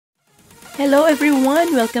Hello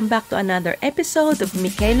everyone! Welcome back to another episode of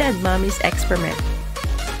Michaela and Mommy's Experiment.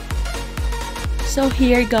 So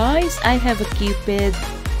here guys, I have a Cupid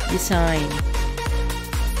design.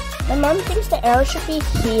 My mom thinks the arrow should be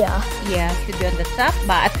here. Yeah, should be on the top,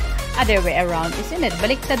 but other way around, isn't it?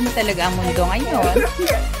 Baliktad mo talaga ang mundo ngayon.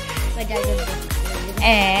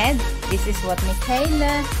 And this is what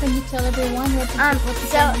Michaela, can you tell everyone what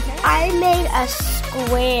So I made a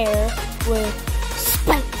square with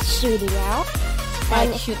spikes shooting out.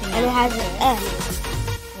 And it has an M.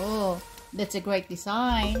 Oh, that's a great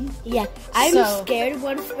design. Yeah, I'm scared.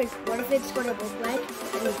 What if it's gonna look like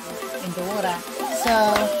in the water?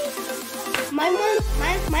 So my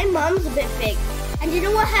mom's a bit big. And you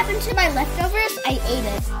know what happened to my leftovers? I ate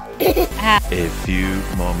it. A few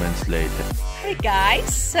moments later. Hey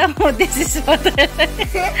guys, so this is what the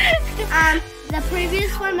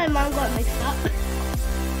previous one my mom got mixed up.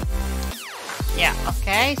 Yeah,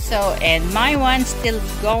 okay, so and my one's still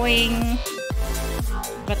going,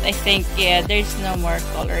 but I think there's no more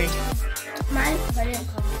color. Mine's plenty of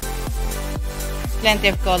color. Plenty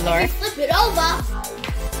of color. Flip it over.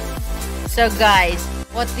 So guys,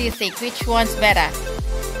 what do you think? Which one's better?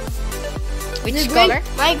 Which color?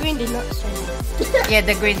 My green did not stand out. Yeah,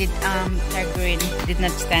 the green did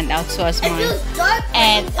not stand out so as mine. Dark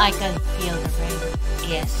and I can feel the rain.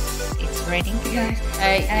 Yes, it's raining.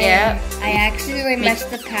 I actually messed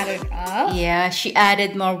the pattern up. Yeah, she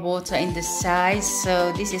added more water in the size,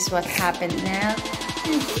 so this is what happened now.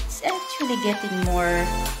 It's actually getting more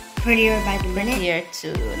prettier by the minute. Prettier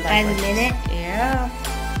too. By the minute. Yeah.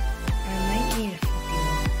 I might need a flippy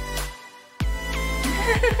one.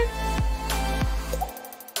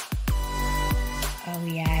 Oh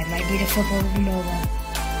yeah, I might need a flip over.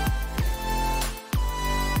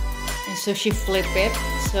 And so she flipped it,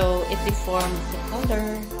 so it deformed the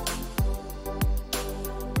color.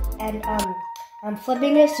 And I'm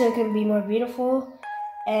flipping it so it can be more beautiful,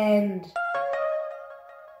 and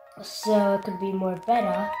so it could be more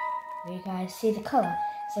better. You guys see the color,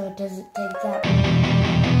 so it doesn't take that.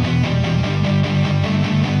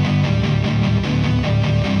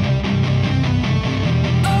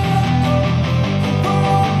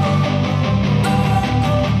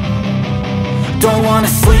 Don't wanna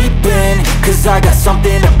sleep in, cause I got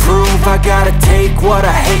something to prove. I gotta take what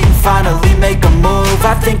I hate and finally make a move.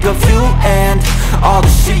 I think of you and all the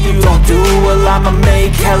shit you don't do. Well, I'ma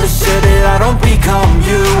make hella sure that I don't become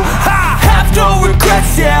you. Have to